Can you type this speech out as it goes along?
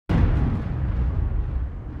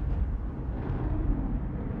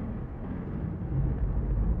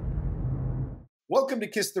Welcome to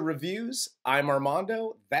Kiss the Reviews. I'm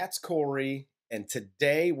Armando, that's Corey, and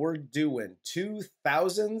today we're doing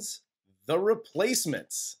 2000's The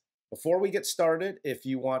Replacements. Before we get started, if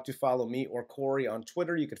you want to follow me or Corey on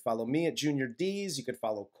Twitter, you could follow me at Junior D's. You could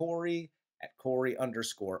follow Corey at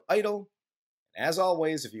Corey_idol. And as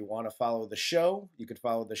always, if you want to follow the show, you could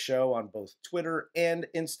follow the show on both Twitter and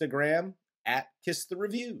Instagram at Kiss the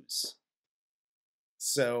Reviews.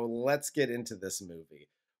 So let's get into this movie.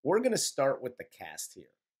 We're going to start with the cast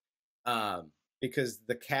here because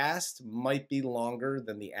the cast might be longer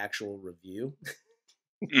than the actual review.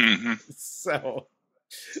 So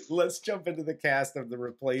let's jump into the cast of The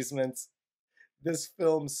Replacements. This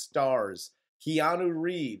film stars Keanu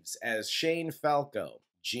Reeves as Shane Falco,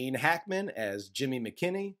 Gene Hackman as Jimmy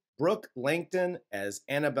McKinney, Brooke Langton as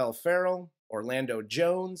Annabelle Farrell, Orlando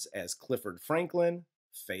Jones as Clifford Franklin,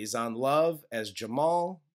 Faizon Love as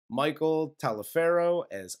Jamal, Michael Taliferro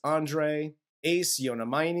as Andre, Ace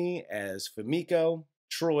Yonamine as Fumiko,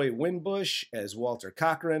 Troy Winbush as Walter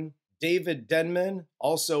Cochran, David Denman,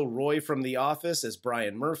 also Roy from The Office as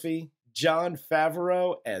Brian Murphy, John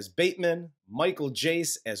Favreau as Bateman, Michael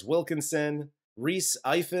Jace as Wilkinson, Rhys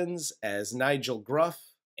Ifans as Nigel Gruff,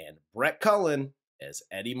 and Brett Cullen as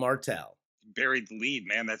Eddie Martel. Buried the lead,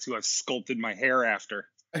 man. That's who I've sculpted my hair after.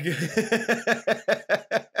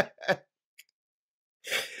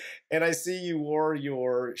 And I see you wore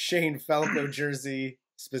your Shane Falco jersey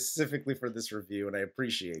specifically for this review, and I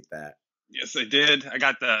appreciate that. Yes, I did. I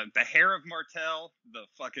got the hair of Martel, the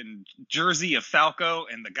fucking jersey of Falco,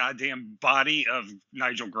 and the goddamn body of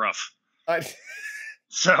Nigel Gruff.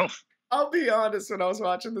 So I'll be honest, when I was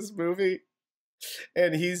watching this movie,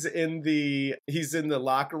 and he's in the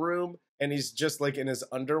locker room, and he's just like in his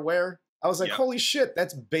underwear, I was like, holy shit,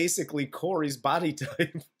 that's basically Corey's body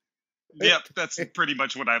type. Yep, that's pretty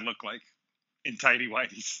much what I look like in tidy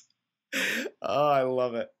whities. Oh, I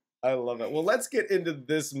love it. I love it. Well, let's get into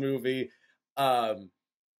this movie.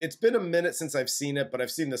 It's been a minute since I've seen it, but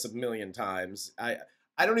I've seen this a million times. I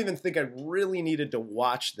don't even think I really needed to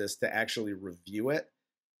watch this to actually review it,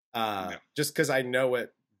 just because I know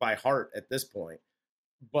it by heart at this point.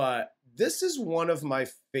 But this is one of my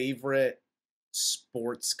favorite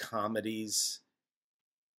sports comedies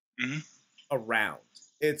around.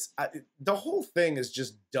 It's the whole thing is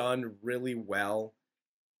just done really well.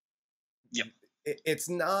 Yep. It's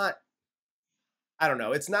not, I don't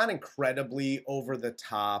know, it's not incredibly over the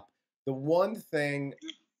top. The one thing,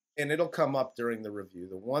 and it'll come up during the review,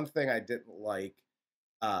 the one thing I didn't like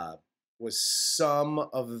was some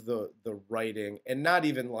of the writing, and not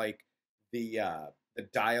even like the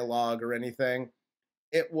dialogue or anything.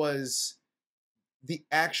 It was the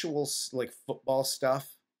actual like football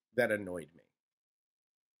stuff that annoyed me.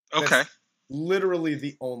 Okay. That's literally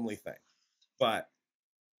the only thing. But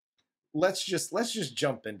let's just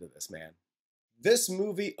jump into this, man. This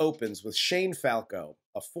movie opens with Shane Falco,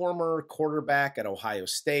 a former quarterback at Ohio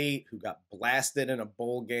State who got blasted in a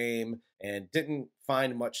bowl game and didn't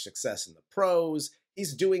find much success in the pros.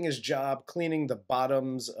 He's doing his job cleaning the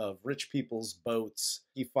bottoms of rich people's boats.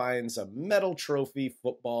 He finds a medal trophy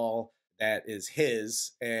football that is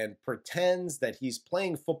his and pretends that he's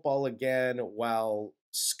playing football again while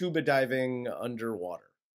scuba diving underwater.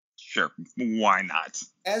 Sure, why not?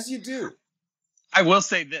 As you do. I will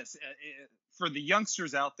say this, for the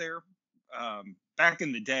youngsters out there, back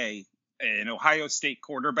in the day, an Ohio State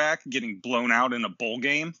quarterback getting blown out in a bowl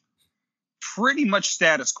game, pretty much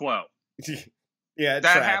status quo. Yeah,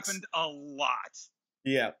 that happened a lot.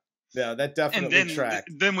 Yeah, that definitely tracked.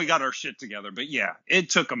 Then we got our shit together, but yeah, it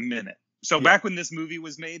took a minute. So back when this movie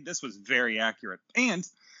was made, this was very accurate. And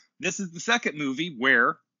this is the second movie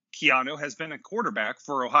where Keanu has been a quarterback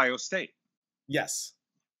for Ohio State. Yes.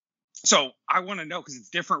 So I want to know, because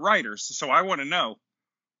it's different writers. So I want to know,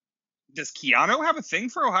 does Keanu have a thing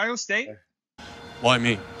for Ohio State? Why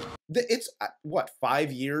me? It's,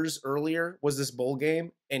 5 years earlier was this bowl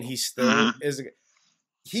game, and he still is.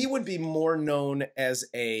 He would be more known as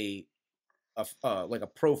like a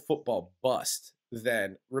pro football bust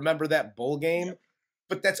than, remember that bowl game? Yep.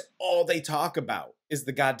 But that's all they talk about is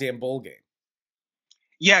the goddamn bowl game.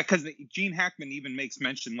 Yeah, because Gene Hackman even makes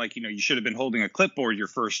mention, like, you should have been holding a clipboard your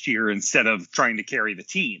first year instead of trying to carry the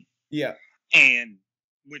team. Yeah. And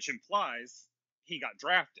which implies he got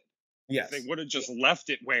drafted. Yes. If they would have just left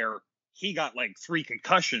it where he got like 3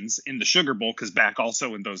 concussions in the Sugar Bowl, because back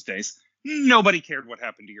also in those days, nobody cared what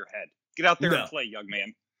happened to your head. Get out there and play, young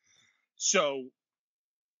man. So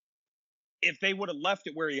if they would have left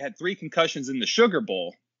it where he had 3 concussions in the Sugar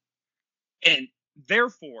Bowl and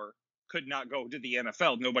therefore could not go to the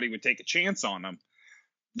NFL, nobody would take a chance on him.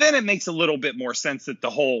 then it makes a little bit more sense that the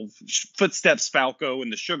whole footsteps Falco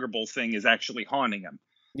and the Sugar Bowl thing is actually haunting him.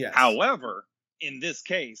 Yes. However, in this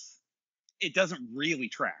case, it doesn't really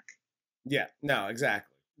track. Yeah, no,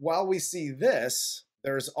 exactly. While we see this,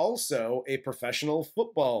 there's also a professional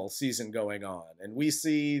football season going on, and we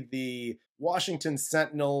see the Washington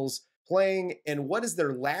Sentinels playing in what is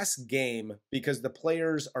their last game because the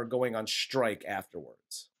players are going on strike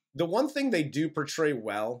afterwards. The one thing they do portray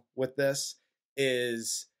well with this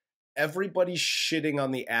is everybody shitting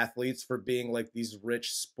on the athletes for being like these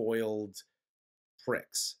rich, spoiled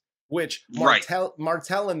pricks, which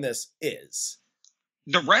Martel in this is.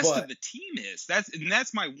 The rest of the team is.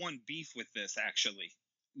 That's my one beef with this, actually.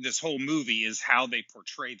 This whole movie is how they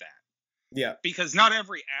portray that. Yeah. Because not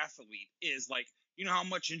every athlete is like, you know how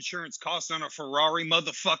much insurance costs on a Ferrari,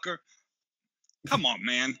 motherfucker? Come on,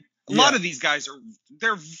 man. A lot of these guys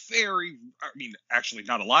they're very, I mean, actually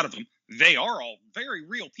not a lot of them. They are all very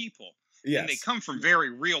real people. Yes. And they come from very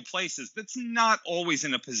real places. That's not always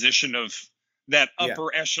in a position of that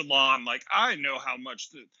upper echelon. Like, I know how much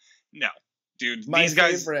no, dude, these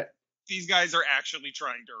guys are actually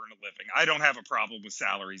trying to earn a living. I don't have a problem with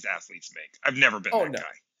salaries athletes make. I've never been that guy.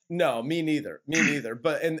 No, me neither.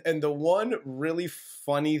 But and the one really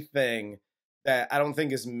funny thing that I don't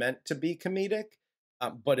think is meant to be comedic,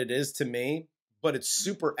 but it is to me, but it's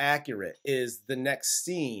super accurate, is the next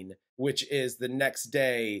scene, which is the next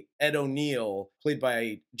day. Ed O'Neill, played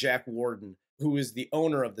by Jack Warden, who is the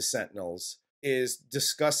owner of the Sentinels, is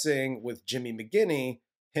discussing with Jimmy McGinty,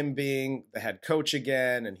 him being the head coach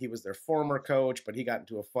again, and he was their former coach, but he got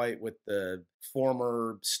into a fight with the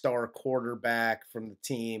former star quarterback from the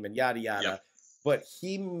team and yada, yada. Yep. But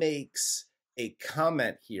he makes a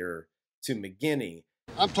comment here to McGinty.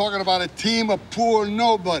 I'm talking about a team of poor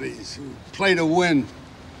nobodies who play to win,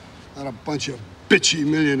 not a bunch of bitchy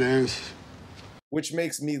millionaires. Which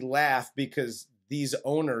makes me laugh because these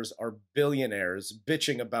owners are billionaires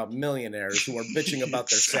bitching about millionaires who are bitching about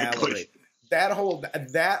their salary. That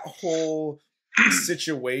whole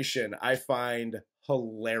situation I find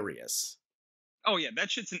hilarious. Oh yeah,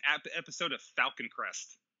 that shit's an episode of Falcon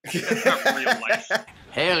Crest. That's not real life.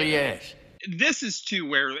 Hell yes. This is too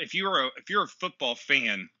where if you're a football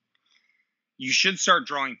fan, you should start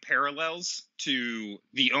drawing parallels to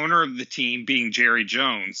the owner of the team being Jerry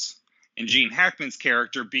Jones and Gene Hackman's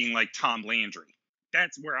character being like Tom Landry.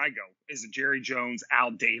 That's where I go, is a Jerry Jones,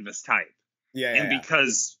 Al Davis type. Yeah.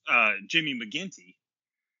 Because Jimmy McGinty,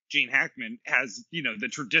 Gene Hackman, has, the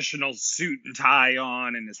traditional suit and tie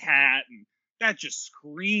on and his hat, and that just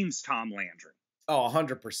screams Tom Landry. Oh,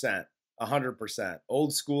 100%. 100%.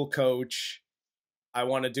 Old school coach. I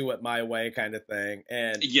want to do it my way kind of thing.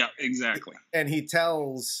 And yeah, exactly. And he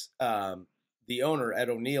tells the owner, Ed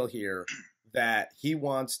O'Neill here, that he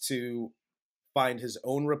wants to find his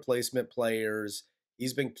own replacement players.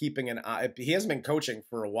 He's been keeping an eye. He hasn't been coaching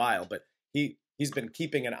for a while, but he's been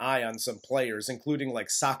keeping an eye on some players, including like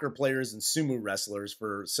soccer players and sumo wrestlers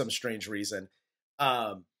for some strange reason.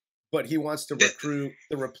 But he wants to recruit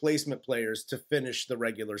the replacement players to finish the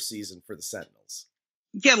regular season for the Sentinels.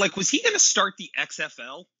 Yeah, like, was he going to start the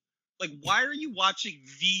XFL? Like, why are you watching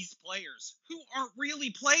these players who aren't really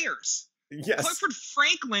players? Yes. Clifford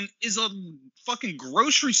Franklin is a fucking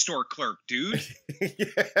grocery store clerk, dude. Yeah,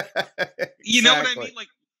 you know what I mean? Like,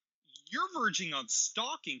 you're verging on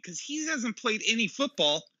stalking because he hasn't played any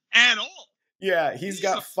football at all. Yeah, he's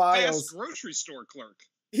got files. Fast grocery store clerk.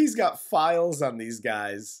 He's got files on these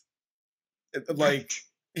guys. Like,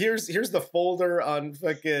 here's the folder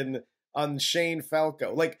on Shane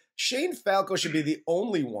Falco. Like, Shane Falco should be the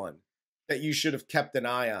only one that you should have kept an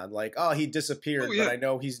eye on. Like, oh, he disappeared, but I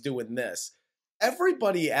know he's doing this.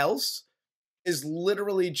 Everybody else is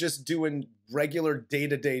literally just doing regular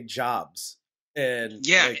day-to-day jobs. And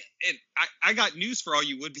yeah, like, I got news for all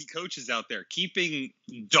you would-be coaches out there. Keeping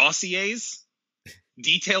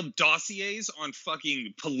detailed dossiers on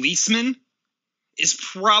fucking policemen is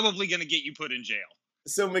probably going to get you put in jail.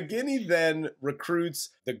 So McGinty then recruits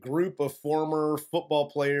the group of former football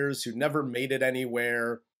players who never made it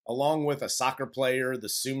anywhere, along with a soccer player, the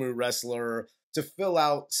sumo wrestler, to fill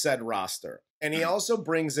out said roster. And he also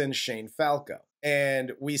brings in Shane Falco.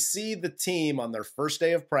 And we see the team on their first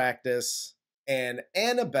day of practice. And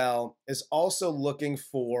Annabelle is also looking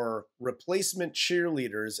for replacement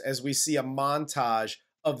cheerleaders as we see a montage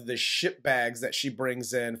of the shitbags that she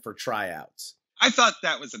brings in for tryouts. I thought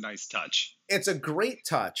that was a nice touch. It's a great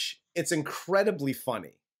touch. It's incredibly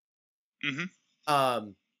funny. Mm-hmm.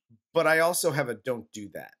 But I also have a don't do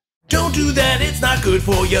that. Don't do that. It's not good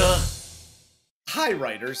for you. Hi,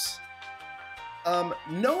 writers.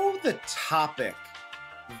 Know the topic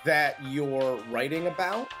that you're writing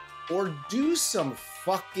about, or do some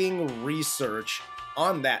fucking research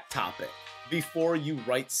on that topic before you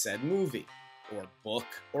write said movie or book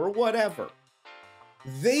or whatever.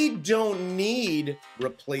 They don't need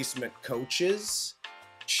replacement coaches,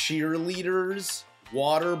 cheerleaders,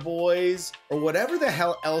 water boys, or whatever the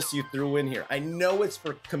hell else you threw in here. I know it's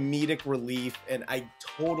for comedic relief, and I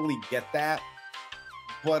totally get that.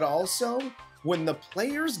 But also, when the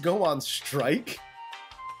players go on strike,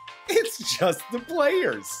 it's just the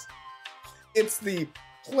players. It's the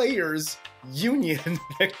players' union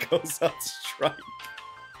that goes on strike.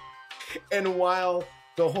 And while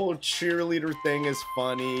the whole cheerleader thing is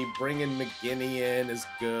funny, bringing McGinty in is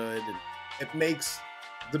good, and it makes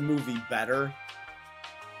the movie better,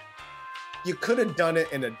 you could have done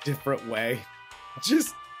it in a different way.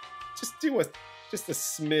 Just do a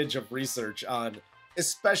smidge of research on,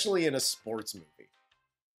 especially in a sports movie.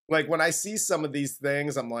 Like, when I see some of these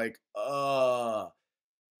things, I'm like,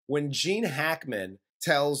 when Gene Hackman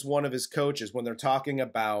tells one of his coaches, when they're talking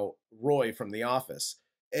about Roy from The Office,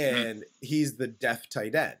 and he's the deaf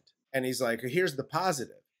tight end, and he's like, here's the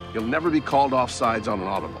positive. You'll never be called off sides on an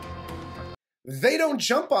audible. They don't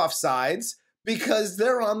jump off sides because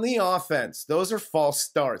they're on the offense. Those are false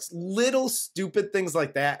starts. Little stupid things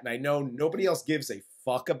like that, and I know nobody else gives a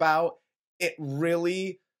fuck about. It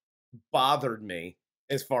really bothered me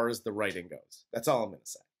as far as the writing goes. That's all I'm going to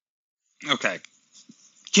say. Okay.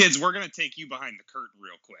 Kids, we're going to take you behind the curtain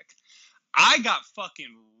real quick. I got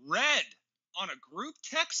fucking red on a group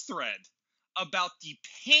text thread about the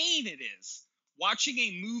pain it is watching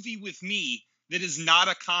a movie with me that is not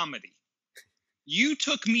a comedy. You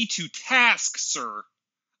took me to task, sir,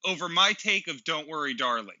 over my take of Don't Worry,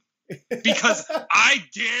 Darling, because I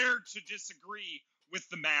dared to disagree with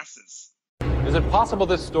the masses. Is it possible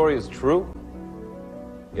this story is true?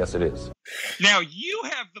 Yes, it is. Now you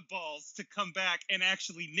have the balls to come back and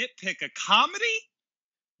actually nitpick a comedy?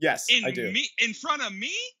 Yes, I do. In front of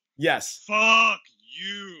me? Yes. Fuck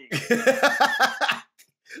you.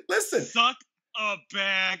 Listen. Suck a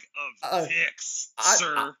bag of dicks,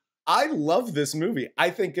 sir. I love this movie.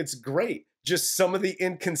 I think it's great. Just some of the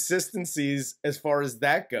inconsistencies as far as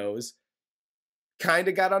that goes kind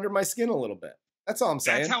of got under my skin a little bit. That's all I'm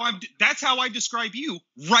saying. That's how I describe you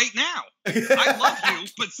right now. I love you,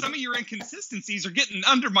 but some of your inconsistencies are getting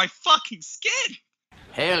under my fucking skin.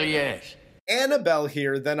 Hell yes. Annabelle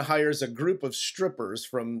here then hires a group of strippers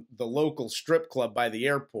from the local strip club by the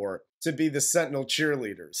airport to be the Sentinel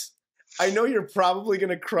cheerleaders. I know you're probably going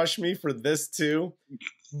to crush me for this too,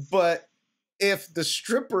 but if the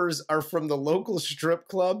strippers are from the local strip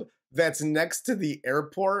club that's next to the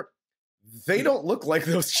airport, they don't look like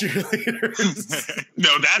those cheerleaders.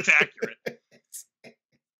 No, that's accurate.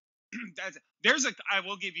 I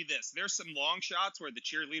will give you this. There's some long shots where the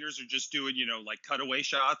cheerleaders are just doing, like cutaway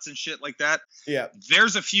shots and shit like that. Yeah.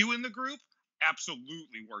 There's a few in the group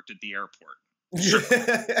absolutely worked at the airport. Sure.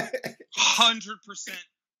 100%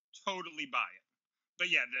 totally buy it.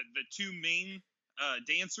 But yeah, the two main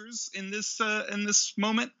dancers in this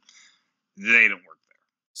moment, they don't work there.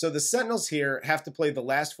 So the Sentinels here have to play the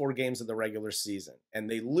last 4 games of the regular season, and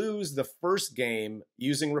they lose the first game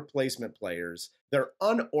using replacement players. They're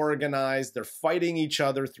unorganized. They're fighting each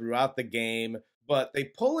other throughout the game, but they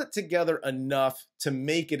pull it together enough to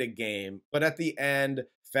make it a game. But at the end,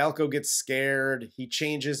 Falco gets scared. He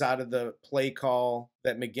changes out of the play call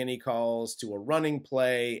that McGinty calls to a running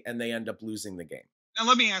play, and they end up losing the game. Now,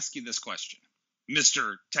 let me ask you this question,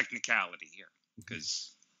 Mr. Technicality here,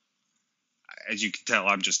 because as you can tell,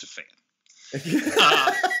 I'm just a fan.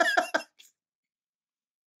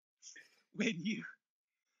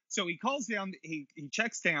 So he calls down, he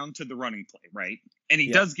checks down to the running play, right? And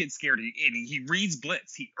he does get scared, and he reads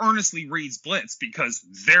blitz. He earnestly reads blitz because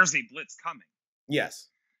there's a blitz coming. Yes.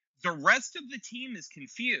 The rest of the team is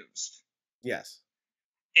confused. Yes.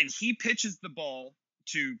 And he pitches the ball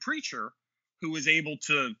to Preacher, who is able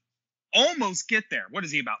to almost get there. What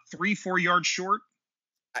is he, about 3-4 yards short?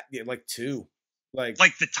 Yeah, like 2. Like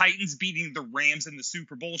the Titans beating the Rams in the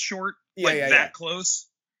Super Bowl short? That close?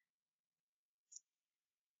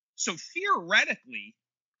 So theoretically,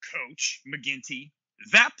 Coach McGinty,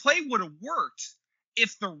 that play would have worked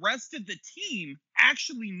if the rest of the team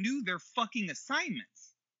actually knew their fucking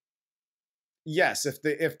assignments. Yes, if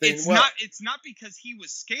they it's not because he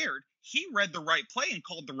was scared. He read the right play and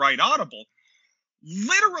called the right audible.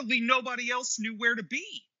 Literally nobody else knew where to be.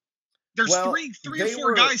 There's three or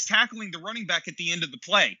four guys tackling the running back at the end of the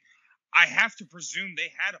play. I have to presume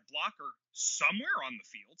they had a blocker somewhere on the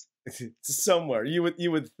field. Somewhere, you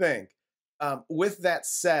would think. With that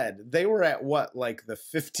said, they were at what, like the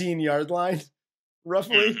 15-yard line?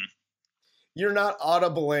 roughly. You're not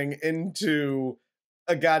audibling into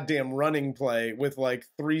a goddamn running play with like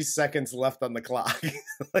 3 seconds left on the clock.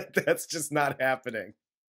 Like, that's just not happening.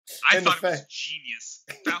 I thought it was genius.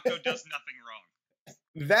 Falco does nothing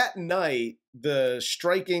wrong. That night, the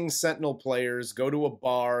striking Sentinel players go to a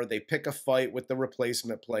bar. They pick a fight with the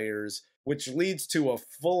replacement players, which leads to a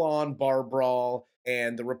full-on bar brawl.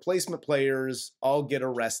 And the replacement players all get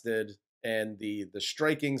arrested. And the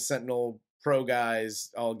striking Sentinel pro guys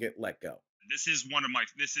all get let go. This is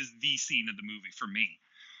the scene of the movie for me.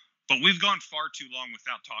 But we've gone far too long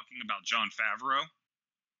without talking about Jon Favreau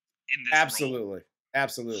in this Absolutely. role.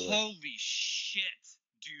 Absolutely. Holy shit,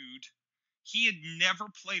 dude. He had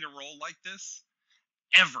never played a role like this,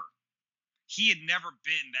 ever. He had never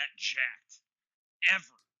been that jacked,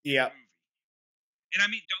 ever. Yeah. And I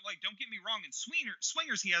mean, don't get me wrong. In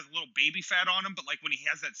Swingers, he has a little baby fat on him, but like when he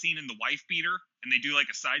has that scene in The Wife Beater and they do like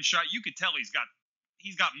a side shot, you could tell he's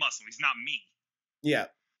got muscle. He's not mean. Yeah.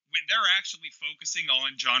 When they're actually focusing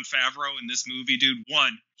on Jon Favreau in this movie, dude,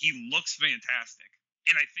 one, he looks fantastic.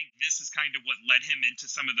 And I think this is kind of what led him into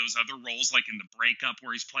some of those other roles, like in The Breakup,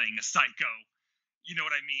 where he's playing a psycho. You know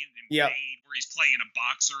what I mean? And yeah. Blade, where he's playing a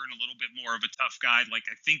boxer and a little bit more of a tough guy. Like,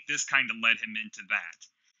 I think this kind of led him into that.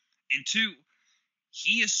 And two,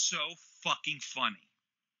 he is so fucking funny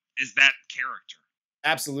as that character.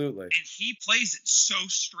 Absolutely. And he plays it so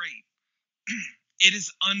straight. It is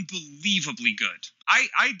unbelievably good.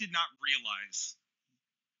 I did not realize,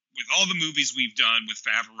 with all the movies we've done with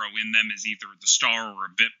Favreau in them as either the star or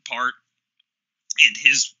a bit part, and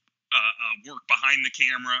his work behind the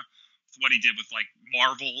camera, what he did with like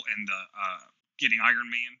Marvel and the getting Iron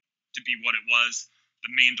Man to be what it was,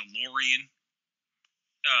 the Mandalorian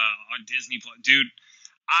on Disney Plus, dude.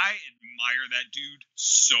 I admire that dude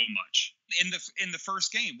so much. In the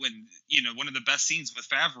first game, when, you know, one of the best scenes with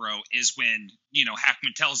Favreau is when, you know,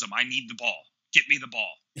 Hackman tells him, "I need the ball. Get me the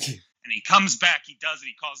ball." And he comes back, he does it,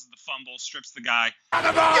 he causes the fumble, strips the guy.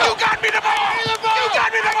 The ball! You got me the ball! You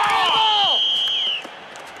got me the ball!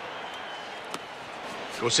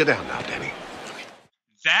 Go sit down now, Danny.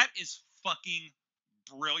 That is fucking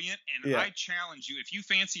brilliant, and yeah. I challenge you, if you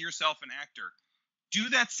fancy yourself an actor, do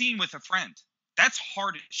that scene with a friend. That's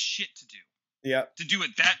hard as shit to do. Yeah. To do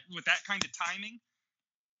it with that kind of timing.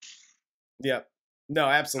 Yeah. No,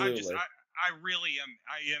 absolutely. I really am.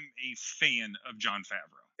 I am a fan of Jon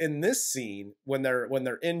Favreau. In this scene, when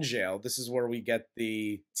they're in jail, this is where we get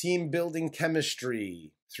the team building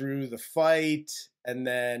chemistry through the fight, and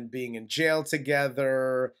then being in jail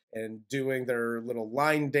together and doing their little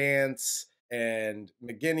line dance. And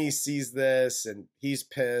McGinty sees this and he's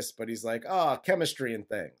pissed, but he's like, "Oh, chemistry and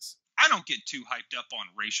things." I don't get too hyped up on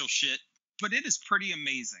racial shit, but it is pretty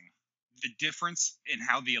amazing the difference in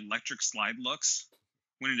how the electric slide looks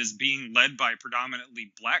when it is being led by a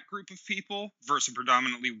predominantly black group of people versus a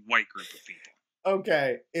predominantly white group of people.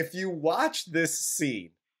 Okay, if you watch this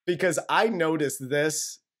scene, because I noticed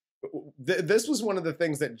this, this was one of the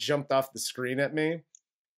things that jumped off the screen at me.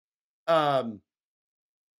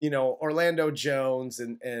 You know, Orlando Jones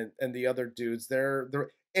and the other dudes, they're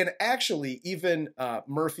and actually even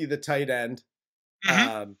Murphy, the tight end,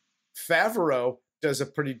 Favreau does a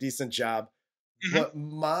pretty decent job. But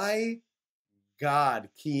my God,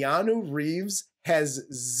 Keanu Reeves has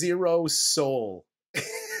zero soul.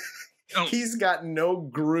 He's got no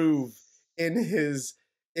groove in his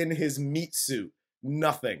meat suit.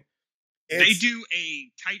 Nothing. They do a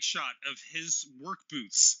tight shot of his work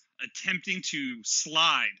boots attempting to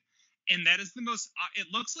slide, and that is the most. It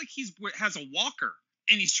looks like he has a walker,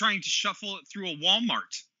 and he's trying to shuffle it through a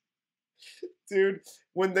Walmart. Dude,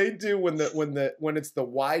 when it's the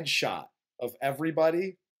wide shot of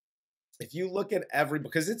everybody, if you look at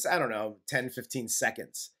because it's, I don't know, 10, 15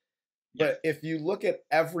 seconds. But if you look at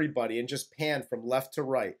everybody and just pan from left to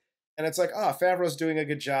right, and it's like, oh, Favreau's doing a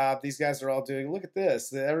good job. These guys are all doing, look at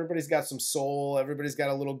this. Everybody's got some soul. Everybody's got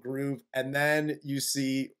a little groove. And then you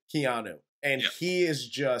see Keanu, and he is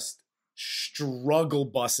just struggle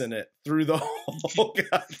bussing it through the whole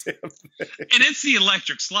goddamn thing. And it's the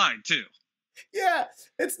electric slide, too. Yeah,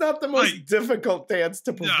 it's not the most difficult dance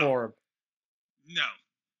to perform. No.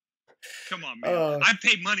 Come on, man. I'd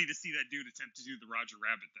pay money to see that dude attempt to do the Roger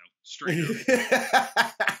Rabbit, though. Straight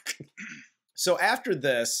up. So after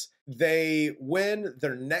this, they win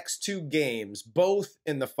their next 2 games, both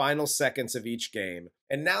in the final seconds of each game.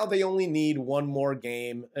 And now they only need one more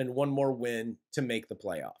game and one more win to make the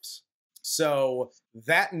playoffs. So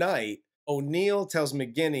that night, O'Neill tells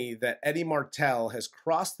McGinty that Eddie Martel has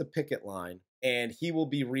crossed the picket line and he will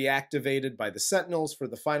be reactivated by the Sentinels for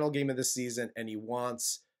the final game of the season, and he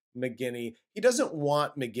wants McGinty. He doesn't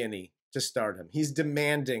want McGinty to start him. He's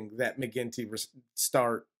demanding that McGinty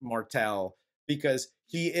start Martel because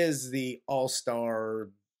he is the all-star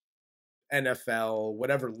NFL,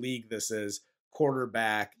 whatever league this is,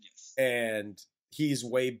 quarterback, and he's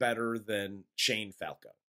way better than Shane Falco.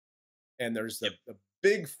 And there's a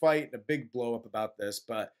big fight and a big blow up about this,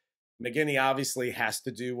 but McGinty obviously has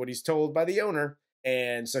to do what he's told by the owner.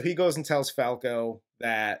 And so he goes and tells Falco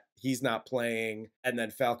that he's not playing. And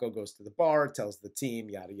then Falco goes to the bar, tells the team,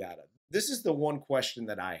 yada, yada. This is the one question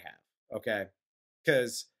that I have, okay?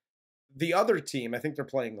 Because the other team, I think they're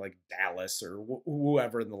playing like Dallas or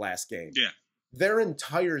whoever in the last game. Yeah. Their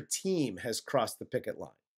entire team has crossed the picket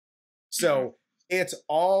line. So it's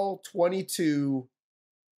all 22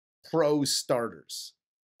 pro starters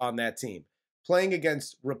on that team playing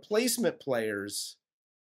against replacement players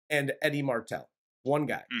and Eddie Martel, one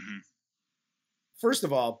guy. First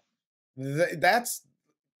of all, that's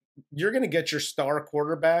you're going to get your star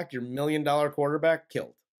quarterback, your $1 million quarterback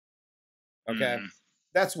killed. Okay.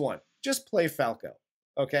 That's one. Just play Falco.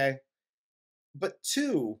 Okay. But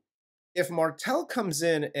two, if Martel comes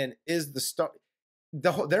in and is the star,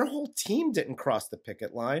 their whole team didn't cross the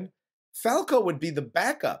picket line. Falco would be the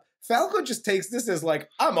backup. Falco just takes this as like,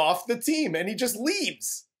 I'm off the team, and he just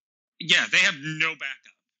leaves. Yeah, they have no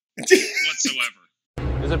backup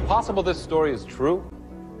whatsoever. Is it possible this story is true?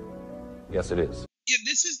 Yes, it is. Yeah,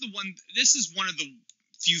 this is one of the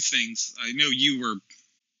few things. I know you were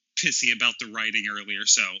pissy about the writing earlier,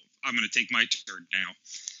 so I'm going to take my turn now.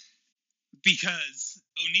 Because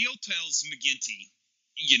O'Neill tells McGinty,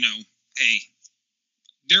 hey,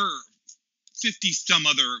 there are 50-some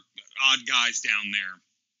other odd guys down there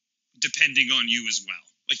depending on you as well.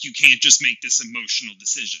 Like, you can't just make this emotional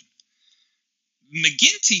decision.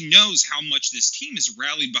 McGinty knows how much this team has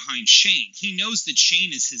rallied behind Shane. He knows that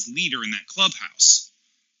Shane is his leader in that clubhouse.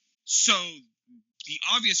 So the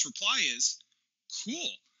obvious reply is, cool,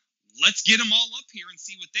 let's get them all up here and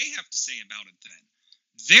see what they have to say about it then.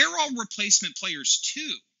 They're all replacement players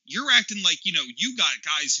too. You're acting like, you got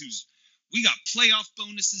guys we got playoff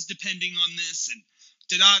bonuses depending on this and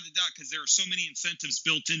da-da-da-da, because there are so many incentives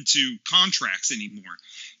built into contracts anymore.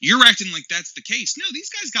 You're acting like that's the case. No, these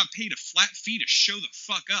guys got paid a flat fee to show the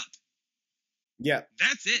fuck up. Yeah.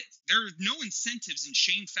 That's it. There are no incentives in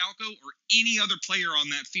Shane Falco or any other player on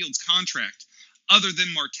that field's contract other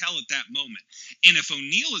than Martel at that moment. And if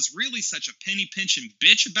O'Neill is really such a penny pinching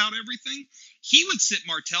bitch about everything, he would sit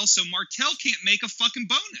Martel so Martel can't make a fucking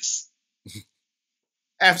bonus.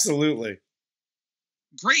 Absolutely.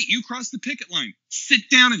 Great, you crossed the picket line. Sit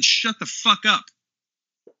down and shut the fuck up.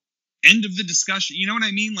 End of the discussion. You know what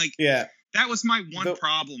I mean? Like, yeah. That was my one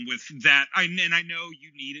problem with that. And I know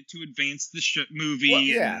you need it to advance the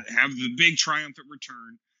movie and have the big triumphant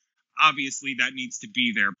return. Obviously, that needs to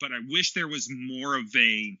be there. But I wish there was more of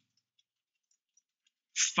a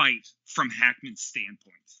fight from Hackman's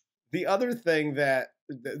standpoint. The other thing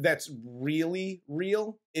that's really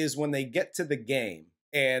real is when they get to the game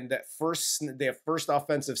and that first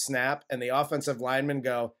offensive snap and the offensive linemen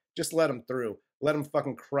go, just let him through. Let him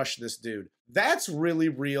fucking crush this dude. That's really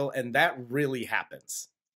real, and that really happens.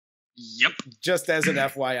 Yep. Just as an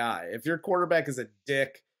FYI. If your quarterback is a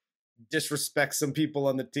dick, disrespects some people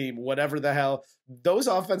on the team, whatever the hell, those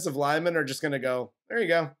offensive linemen are just going to go, there you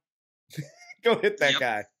go. Go hit that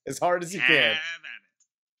guy as hard as you can.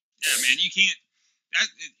 Yeah, man, you can't.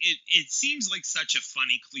 It seems like such a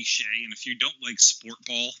funny cliche, and if you don't like sport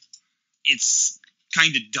ball, it's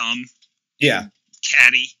kind of dumb. Yeah.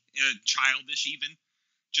 Catty, childish even,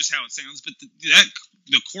 just how it sounds. But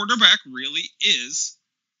the quarterback really is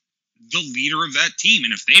the leader of that team.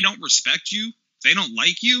 And if they don't respect you, if they don't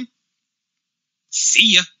like you,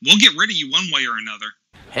 see ya. We'll get rid of you one way or another.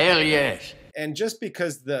 Hell yes. And just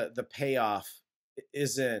because the payoff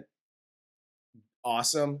isn't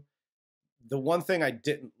awesome, the one thing I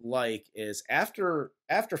didn't like is after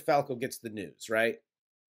Falco gets the news, right?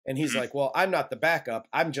 And he's like, well, I'm not the backup.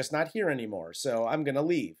 I'm just not here anymore. So I'm going to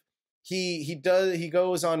leave. He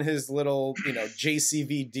goes on his little,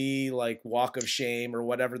 JCVD, like walk of shame or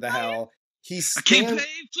whatever the hell. I can't play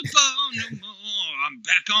football no more. I'm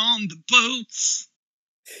back on the boats.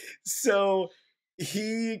 So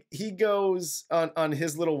he goes on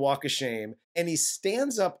his little walk of shame and he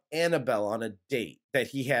stands up Annabelle on a date that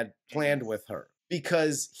he had planned with her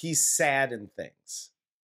because he's sad in things.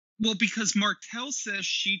 Well, because Martel says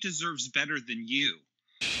she deserves better than you.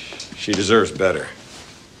 She deserves better.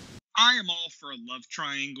 I am all for a love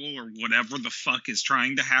triangle or whatever the fuck is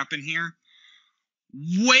trying to happen here.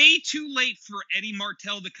 Way too late for Eddie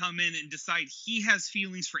Martel to come in and decide he has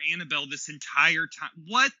feelings for Annabelle this entire time.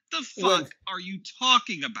 What the fuck are you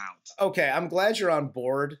talking about? Okay, I'm glad you're on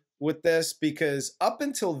board with this, because up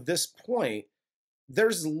until this point,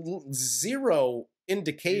 there's zero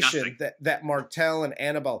indication that Martel and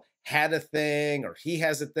Annabelle had a thing, or he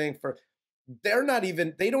has a thing for. They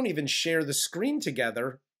don't even share the screen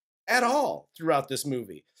together at all throughout this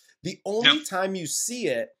movie. The only time you see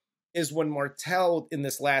it is when Martel in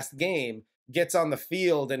this last game gets on the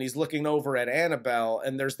field and he's looking over at Annabelle,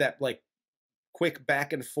 and there's that like quick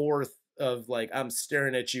back and forth of like, I'm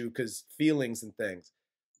staring at you because feelings and things.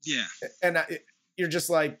 Yeah. And you're just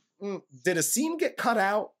like, did a scene get cut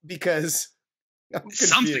out? Because I'm confused.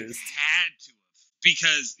 Something had to have.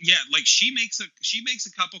 Because like she makes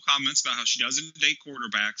a couple comments about how she doesn't date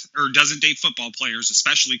quarterbacks, or doesn't date football players,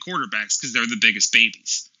 especially quarterbacks, because they're the biggest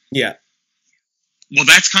babies. Yeah. Well,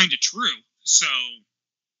 that's kind of true. So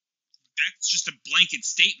that's just a blanket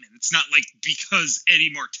statement. It's not like because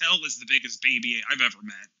Eddie Martel is the biggest baby I've ever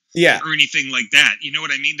met. Yeah. Or anything like that. You know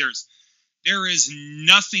what I mean? There is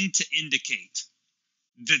nothing to indicate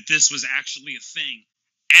that this was actually a thing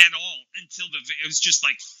at all until it was just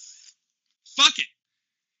like, fuck it.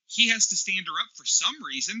 He has to stand her up for some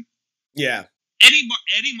reason. Yeah. Eddie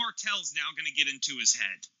Martel's now going to get into his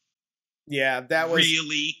head. Yeah, that was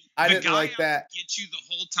really. I didn't like that. Get you the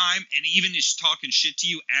whole time, and even is talking shit to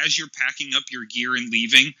you as you're packing up your gear and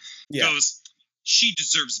leaving. Yeah. Goes, she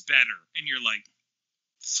deserves better, and you're like,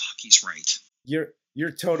 fuck, he's right. You're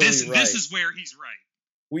totally right. This is where he's right.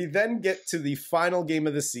 We then get to the final game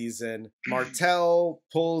of the season. Martel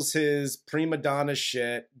pulls his prima donna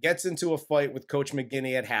shit, gets into a fight with Coach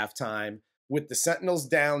McGinty at halftime. With the Sentinels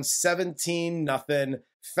down 17-0,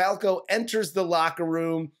 Falco enters the locker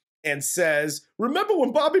room and says, "Remember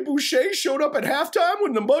when Bobby Boucher showed up at halftime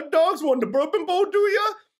when the Mud Dogs won the Bourbon Bowl, do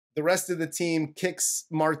ya?" The rest of the team kicks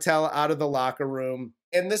Martel out of the locker room.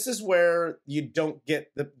 And this is where you don't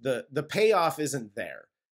get the payoff isn't there.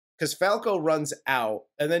 Because Falco runs out,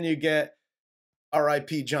 and then you get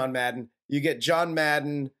R.I.P. John Madden. You get John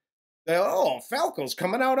Madden. Falco's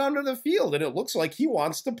coming out onto the field, and it looks like he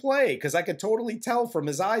wants to play, because I could totally tell from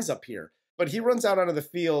his eyes up here. But he runs out onto the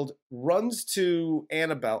field, runs to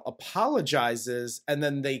Annabelle, apologizes, and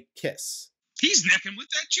then they kiss. He's necking with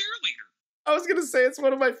that cheerleader. I was going to say it's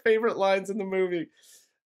one of my favorite lines in the movie.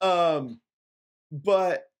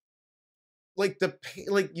 But like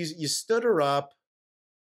you stood her up,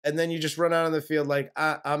 and then you just run out on the field like,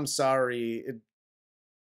 I'm sorry,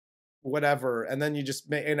 whatever. And then you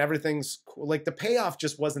just and everything's cool. Like the payoff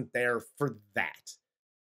just wasn't there for that.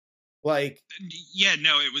 Like, yeah,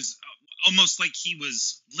 no, it was almost like he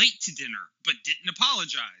was late to dinner, but didn't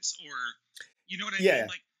apologize, or you know what I mean?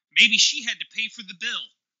 Like maybe she had to pay for the bill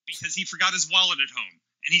because he forgot his wallet at home,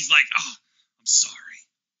 and he's like, "Oh, I'm sorry."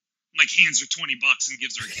 Like hands her $20 and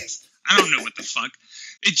gives her a kiss. I don't know what the fuck.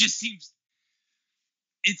 It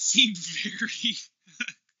seemed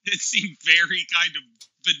very kind of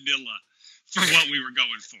vanilla for what we were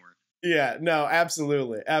going for. Yeah, no,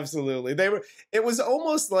 absolutely. It was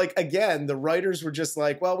almost like, again, the writers were just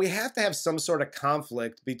like, well, we have to have some sort of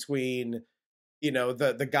conflict between,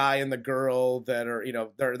 the guy and the girl that are,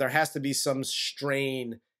 there has to be some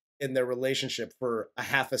strain in their relationship for a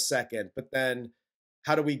half a second. But then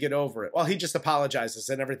how do we get over it? Well, he just apologizes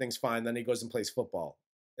and everything's fine. Then he goes and plays football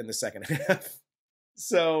in the second half.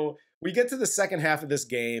 So we get to the second half of this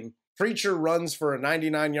game. Preacher runs for a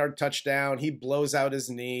 99-yard touchdown. He blows out his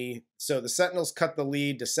knee. So the Sentinels cut the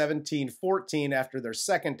lead to 17-14 after their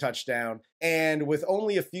second touchdown. And with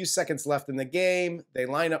only a few seconds left in the game, they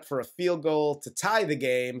line up for a field goal to tie the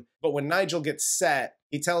game. But when Nigel gets set,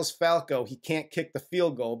 he tells Falco he can't kick the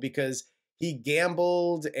field goal because he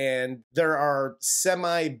gambled and there are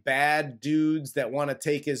semi-bad dudes that want to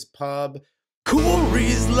take his pub.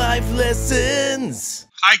 Corey's life lessons.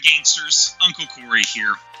 Hi, gangsters. Uncle Corey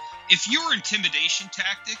here. If your intimidation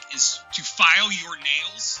tactic is to file your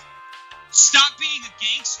nails, stop being a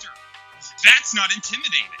gangster. That's not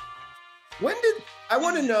intimidating. I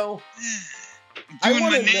want to know.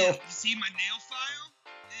 You see my nail file?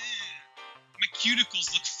 My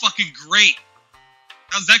cuticles look fucking great.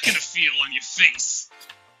 How's that gonna feel on your face?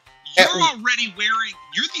 You're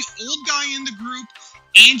the old guy in the group,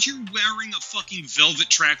 and you're wearing a fucking velvet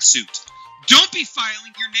tracksuit. Don't be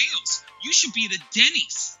filing your nails. You should be at a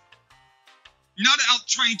Denny's. Not out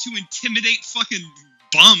trying to intimidate fucking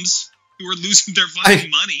bums who are losing their fucking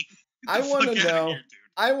money. I want to know.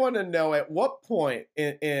 I want to know at what point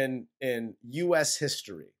in U.S.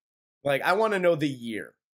 history, like I want to know the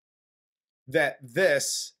year that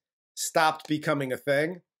this stopped becoming a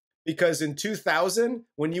thing, Because in 2000,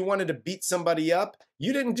 when you wanted to beat somebody up,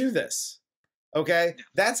 you didn't do this. Okay?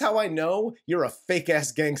 That's how I know you're a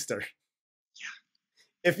fake-ass gangster.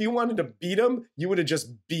 Yeah. If you wanted to beat him, you would have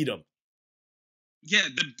just beat him. Yeah,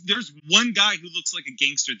 there's one guy who looks like a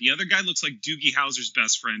gangster. The other guy looks like Doogie Howser's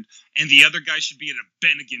best friend. And the other guy should be at a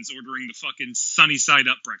Bennigan's ordering the fucking sunny side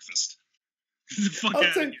up breakfast. Get the fuck out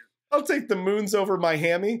of here. I'll take the moons over my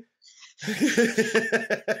hammy.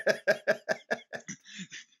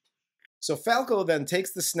 So Falco then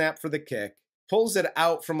takes the snap for the kick, pulls it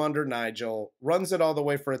out from under Nigel, runs it all the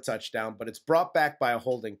way for a touchdown, but it's brought back by a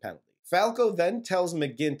holding penalty. Falco then tells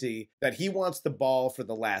McGinty that he wants the ball for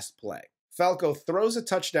the last play. Falco throws a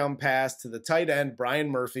touchdown pass to the tight end,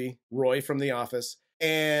 Brian Murphy, Roy from The Office,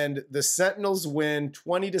 and the Sentinels win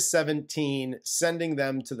 20-17, sending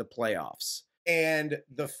them to the playoffs. And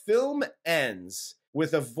the film ends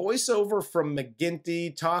with a voiceover from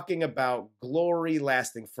McGinty talking about glory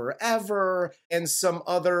lasting forever and some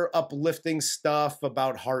other uplifting stuff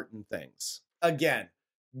about heart and things. Again,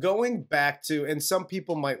 going back to, and some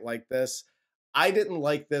people might like this, I didn't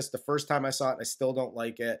like this the first time I saw it, and I still don't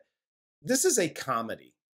like it. This is a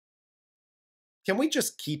comedy. Can we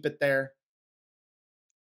just keep it there?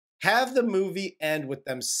 Have the movie end with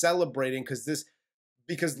them celebrating,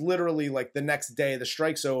 because literally, like, the next day the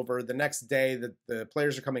strike's over, the next day that the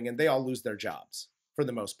players are coming in, they all lose their jobs for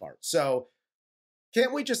the most part. So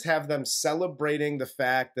can't we just have them celebrating the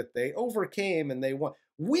fact that they overcame and they won?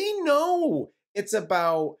 We know it's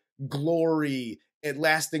about glory and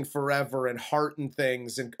lasting forever and heart and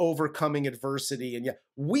things and overcoming adversity. And yeah,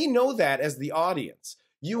 we know that as the audience.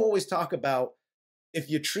 You always talk about if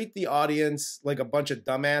you treat the audience like a bunch of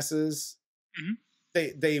dumbasses,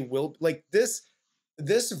 they will, like, this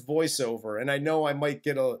voiceover, and I know I might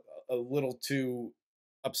get a little too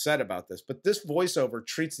upset about this, but this voiceover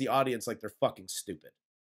treats the audience like they're fucking stupid.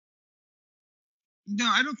 No,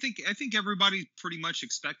 I think everybody pretty much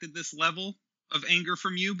expected this level of anger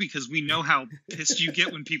from you, because we know how pissed you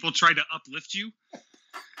get when people try to uplift you.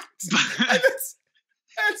 That's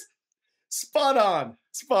spot on.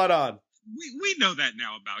 We know that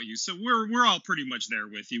now about you, so we're all pretty much there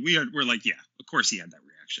with you. We're like, yeah, of course he had that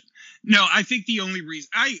reaction. No, I think the only reason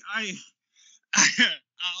I'll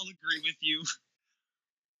agree with you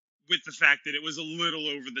with the fact that it was a little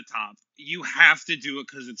over the top. You have to do it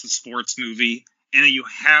because it's a sports movie, and you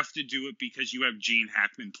have to do it because you have Gene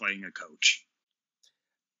Hackman playing a coach.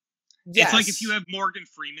 Yes. It's like if you have Morgan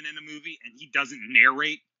Freeman in a movie and he doesn't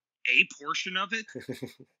narrate a portion of it,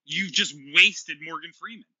 you've just wasted Morgan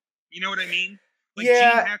Freeman. You know what I mean? Like,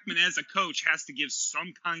 yeah. Gene Hackman as a coach has to give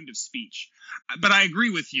some kind of speech. But I agree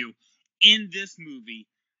with you. In this movie,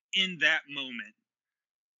 in that moment,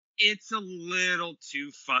 it's a little too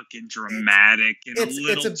fucking dramatic.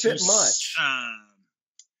 It's a bit much.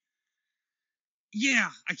 Yeah,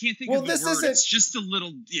 I can't think of the word. It's just a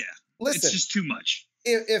little, yeah. Listen, it's just too much.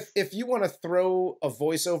 If you want to throw a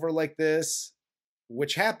voiceover like this,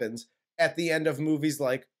 which happens at the end of movies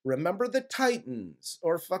like Remember the Titans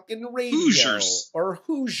or fucking Radio Hoosiers. Or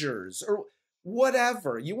Hoosiers or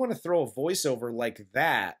whatever, you want to throw a voiceover like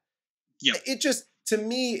that. Yeah. It just, to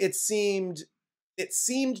me, it seemed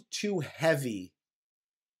too heavy.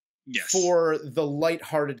 Yes. For the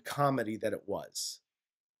lighthearted comedy that it was.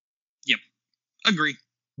 Yep. Agree.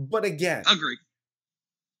 But again. Agree.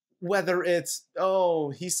 Whether it's,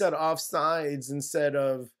 he said offsides instead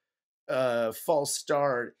of false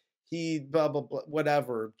start, he blah, blah, blah,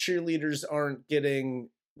 whatever. Cheerleaders aren't getting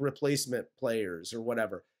replacement players or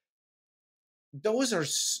whatever. Those are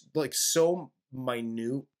like so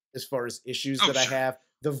minute as far as issues that I have.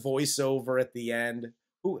 The voiceover at the end.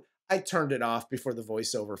 I turned it off before the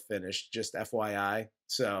voiceover finished, just FYI.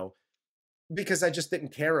 So, because I just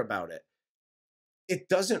didn't care about it. It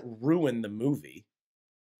doesn't ruin the movie.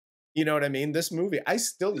 You know what I mean? This movie, I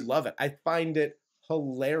still love it. I find it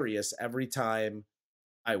hilarious every time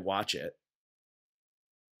I watch it.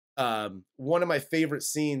 One of my favorite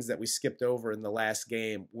scenes that we skipped over in the last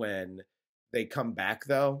game when they come back,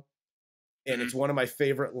 though, and it's one of my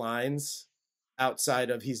favorite lines outside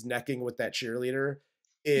of he's necking with that cheerleader,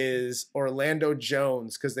 is Orlando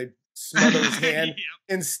Jones, because they smother his hand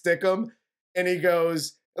and stick him, and he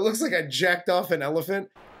goes, "It looks like I jacked off an elephant."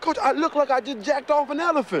 Coach, I look like I just jacked off an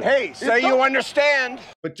elephant. Hey, so you understand?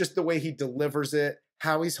 But just the way he delivers it,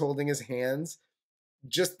 how he's holding his hands,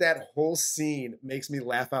 just that whole scene makes me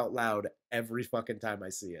laugh out loud every fucking time I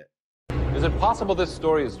see it. Is it possible this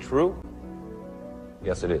story is true?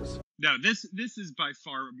 Yes, it is. No, this is by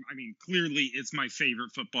far, I mean, clearly it's my favorite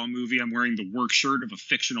football movie. I'm wearing the work shirt of a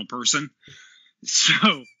fictional person.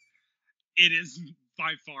 So it is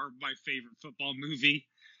by far my favorite football movie.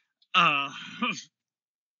 Uh,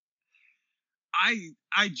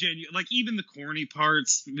 I genuinely like even the corny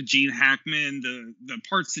parts with Gene Hackman, the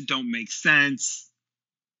parts that don't make sense.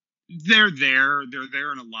 They're there. They're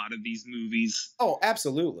there in a lot of these movies. Oh,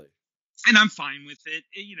 absolutely. And I'm fine with it.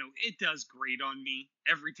 It does grate on me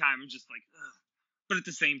every time. I'm just like, ugh. But at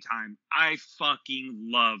the same time, I fucking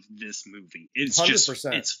love this movie. It's 100%. just,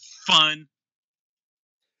 it's fun.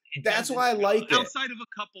 That's why I like it. Outside of a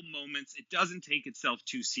couple moments, it doesn't take itself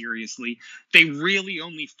too seriously. They really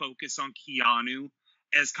only focus on Keanu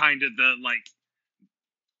as kind of the, like,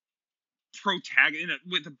 protagonist.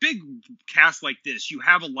 With a big cast like this, you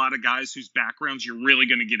have a lot of guys whose backgrounds you're really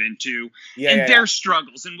going to get into, and their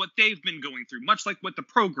struggles and what they've been going through, much like what the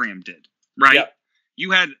program did, right? Yep.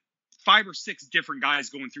 You had 5 or 6 different guys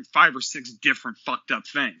going through 5 or 6 different fucked up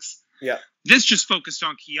things. Yeah. This just focused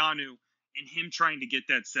on Keanu and him trying to get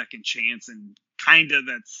that second chance and kind of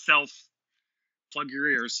that plug your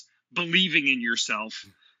ears, believing in yourself,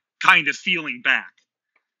 kind of feeling back.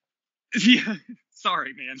 Yeah.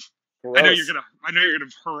 Sorry, man. Gross. I know you're gonna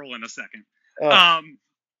hurl in a second.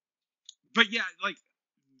 But yeah, like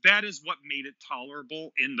that is what made it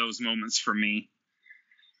tolerable in those moments for me.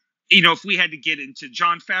 If we had to get into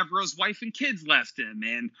Jon Favreau's wife and kids left him,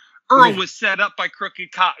 and Earl was set up by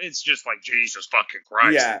crooked cop, it's just like, Jesus fucking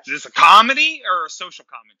Christ. Yeah. Is this a comedy or a social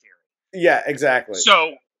commentary? Yeah, exactly.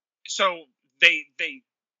 So they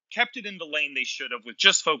kept it in the lane they should have with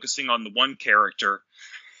just focusing on the one character.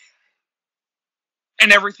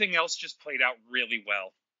 And everything else just played out really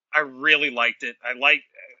well. I really liked it. I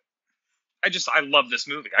love this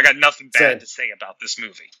movie. I got nothing bad to say about this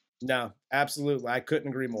movie. No, absolutely. I couldn't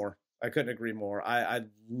agree more. I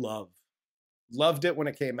loved it when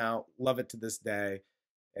it came out. Love it to this day.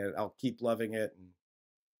 And I'll keep loving it. And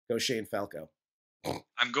go Shane Falco.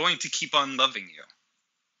 I'm going to keep on loving you.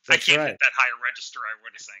 That's I can't right. hit that higher register. I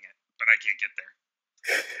would have sang it, but I can't get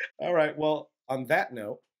there. All right. Well, on that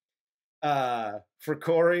note, for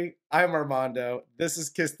Corey, I'm Armando. This is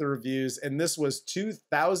Kiss the Reviews, and this was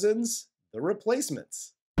 2000's The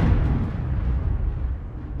Replacements.